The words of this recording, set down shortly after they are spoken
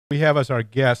We have as our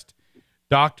guest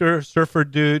Dr. Surfer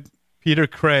Dude Peter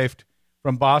Kreeft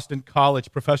from Boston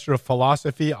College, professor of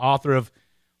philosophy, author of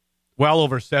well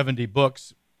over 70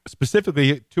 books,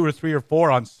 specifically 2 or 3 or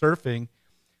 4 on surfing.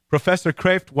 Professor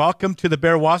Kreeft, welcome to the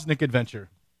Bear Woznick adventure.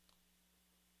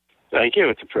 Thank you.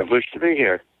 It's a privilege to be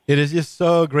here. It is just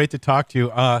so great to talk to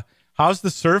you. How's the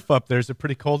surf up there? Is it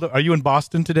pretty cold? Are you in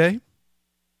Boston today?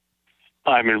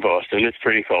 I'm in Boston. It's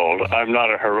pretty cold. I'm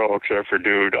not a heroic surfer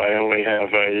dude. I only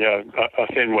have a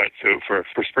thin wetsuit for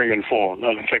spring and fall,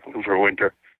 not a thick one for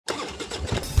winter.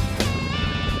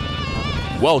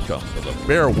 Welcome to the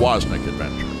Bear Woznick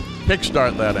adventure.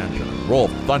 Kickstart that engine and roll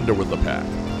thunder with the pack.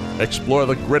 Explore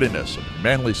the grittiness of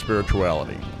manly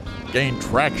spirituality. Gain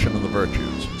traction in the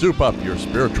virtues. Soup up your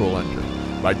spiritual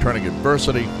engine by turning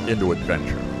adversity into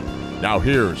adventure. Now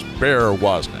here's Bear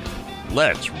Woznick.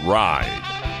 Let's ride.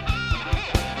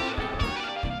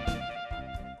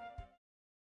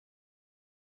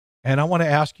 And I want to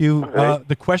ask you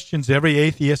the questions every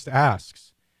atheist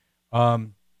asks. I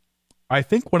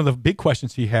think one of the big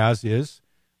questions he has is,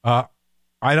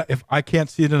 if I can't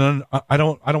see it, I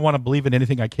don't want to believe in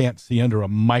anything I can't see under a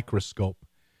microscope.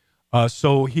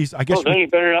 So he's, I guess. Well, then he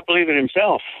better not believe in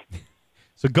himself.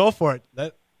 So go for it.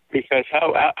 Because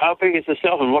how big is the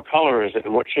self, and what color is it,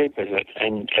 and what shape is it,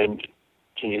 and can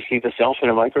you see the self in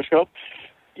a microscope?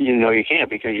 You know you can't,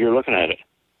 because you're looking at it.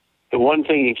 The one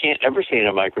thing you can't ever see in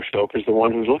a microscope is the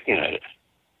one who's looking at it.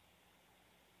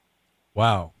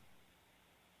 Wow.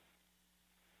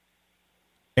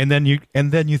 And then you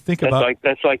think about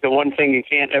that's like the one thing you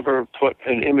can't ever put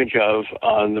an image of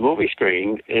on the movie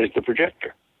screen is the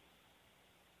projector.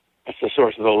 That's the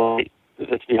source of the light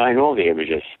that's behind all the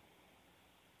images.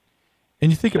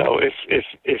 And you think about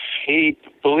if he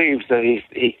believes that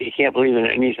he can't believe in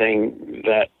anything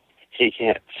that he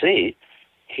can't see,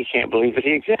 he can't believe that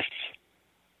he exists.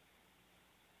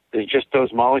 There's just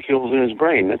those molecules in his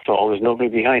brain. That's all. There's nobody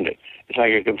behind it. It's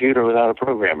like a computer without a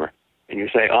programmer. And you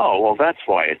say, oh, well, that's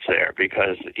why it's there,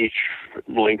 because each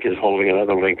link is holding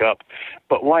another link up.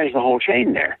 But why is the whole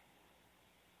chain there?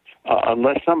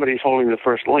 Unless somebody's holding the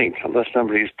first link, unless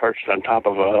somebody's perched on top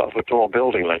of a tall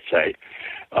building, let's say,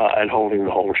 and holding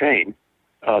the whole chain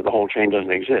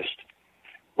doesn't exist.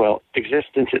 Well,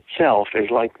 existence itself is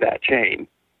like that chain.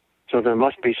 So there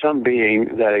must be some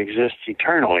being that exists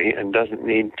eternally and doesn't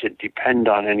need to depend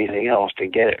on anything else to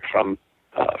get it from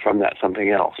that something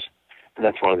else. And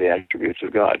that's one of the attributes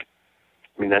of God.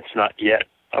 I mean, that's not yet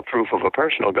a proof of a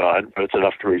personal God, but it's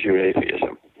enough to refute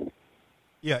atheism.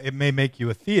 Yeah, it may make you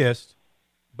a theist,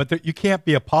 but you can't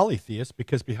be a polytheist,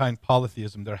 because behind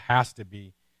polytheism there has to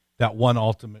be that one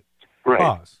ultimate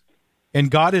cause.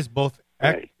 And God is both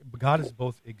God is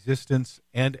both existence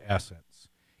and essence.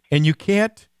 And you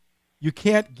can't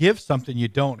give something you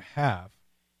don't have,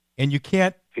 and you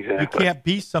can't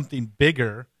be something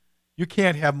bigger. You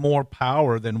can't have more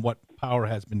power than what power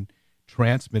has been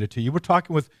transmitted to you. We're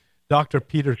talking with Dr.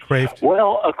 Peter Kreeft.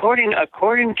 Well, according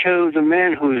to the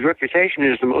man whose reputation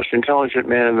is the most intelligent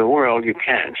man in the world, you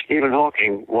can. Stephen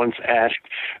Hawking once asked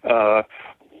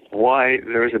why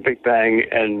there is a Big Bang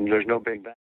and there's no Big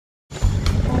Bang.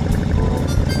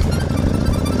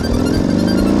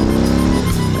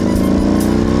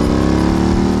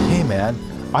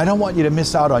 I don't want you to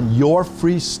miss out on your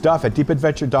free stuff at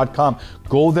deepadventure.com.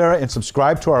 Go there and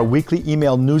subscribe to our weekly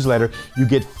email newsletter. You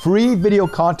get free video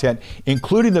content,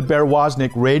 including the Bear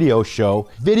Woznick radio show,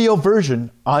 video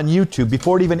version on YouTube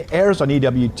before it even airs on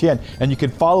EWTN. And you can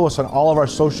follow us on all of our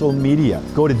social media.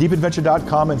 Go to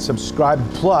deepadventure.com and subscribe.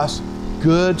 Plus,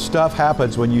 good stuff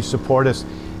happens when you support us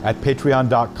at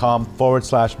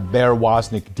patreon.com/Bear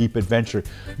Woznick Deep Adventure.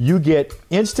 You get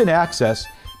instant access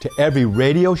to every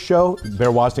radio show, Bear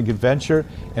Woznick Adventure,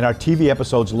 and our TV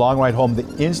episodes, Long Ride Home, the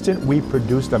instant we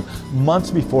produce them,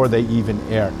 months before they even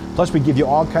air. Plus, we give you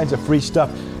all kinds of free stuff,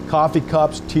 coffee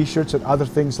cups, t-shirts, and other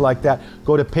things like that.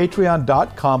 Go to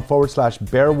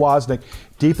patreon.com/Bear Woznick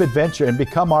Deep Adventure and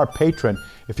become our patron.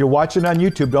 If you're watching on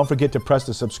YouTube, don't forget to press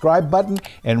the subscribe button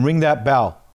and ring that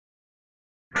bell.